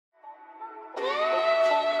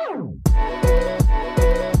Hello,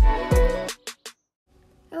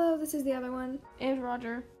 this is the other one. And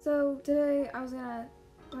Roger. So today I was gonna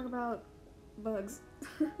talk about bugs.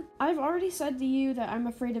 I've already said to you that I'm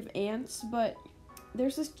afraid of ants, but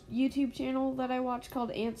there's this YouTube channel that I watch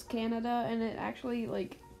called Ants Canada, and it actually,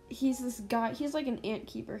 he's this guy, he's like an ant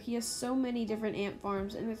keeper. He has so many different ant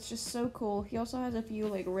farms, and it's just so cool. He also has a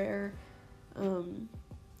few, rare,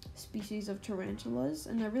 species of tarantulas,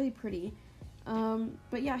 and they're really pretty.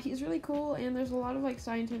 But yeah, he's really cool, and there's a lot of,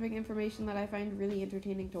 scientific information that I find really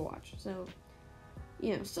entertaining to watch. So,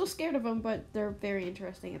 still scared of them, but they're very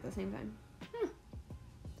interesting at the same time.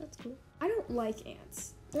 That's cool. I don't like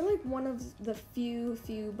ants. They're like one of the few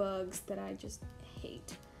bugs that I just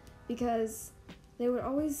hate, because they would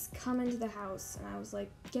always come into the house, and I was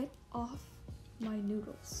like, get off my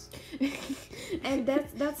noodles. And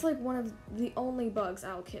that's like one of the only bugs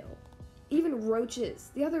I'll kill. Even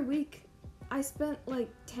roaches. The other week, I spent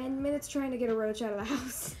 10 minutes trying to get a roach out of the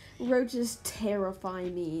house. Roaches terrify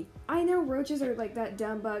me. I know roaches are that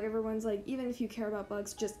dumb bug. Everyone's like, even if you care about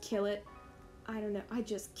bugs, just kill it. I don't know. I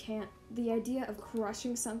just can't. The idea of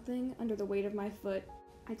crushing something under the weight of my foot,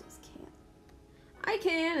 I just can't. I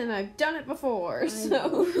can, and I've done it before,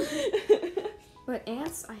 so. But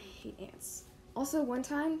ants, I hate ants. Also, one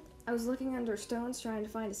time, I was looking under stones trying to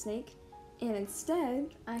find a snake, and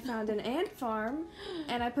instead, I found an ant farm,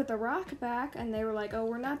 and I put the rock back, and they were like, oh,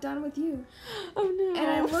 we're not done with you. Oh, no. And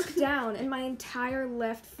I looked down, and my entire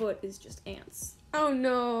left foot is just ants. Oh,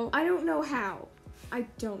 no. I don't know how. I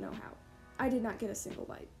don't know how. I did not get a single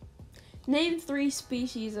bite. Name 3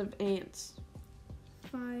 species of ants.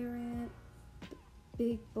 Fire ant, the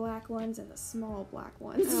big black ones, and the small black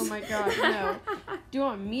ones. Oh my god, no. Do you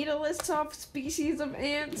want me to list off species of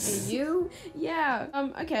ants? Do you? Yeah.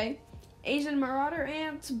 Okay. Asian marauder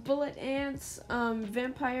ants, bullet ants,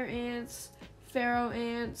 vampire ants, pharaoh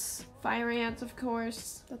ants, fire ants, of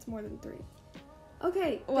course. That's more than 3.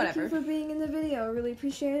 Okay, Whatever. Thank you for being in the video. I really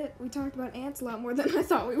appreciate it. We talked about ants a lot more than I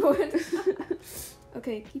thought we would.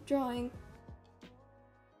 Okay, keep drawing.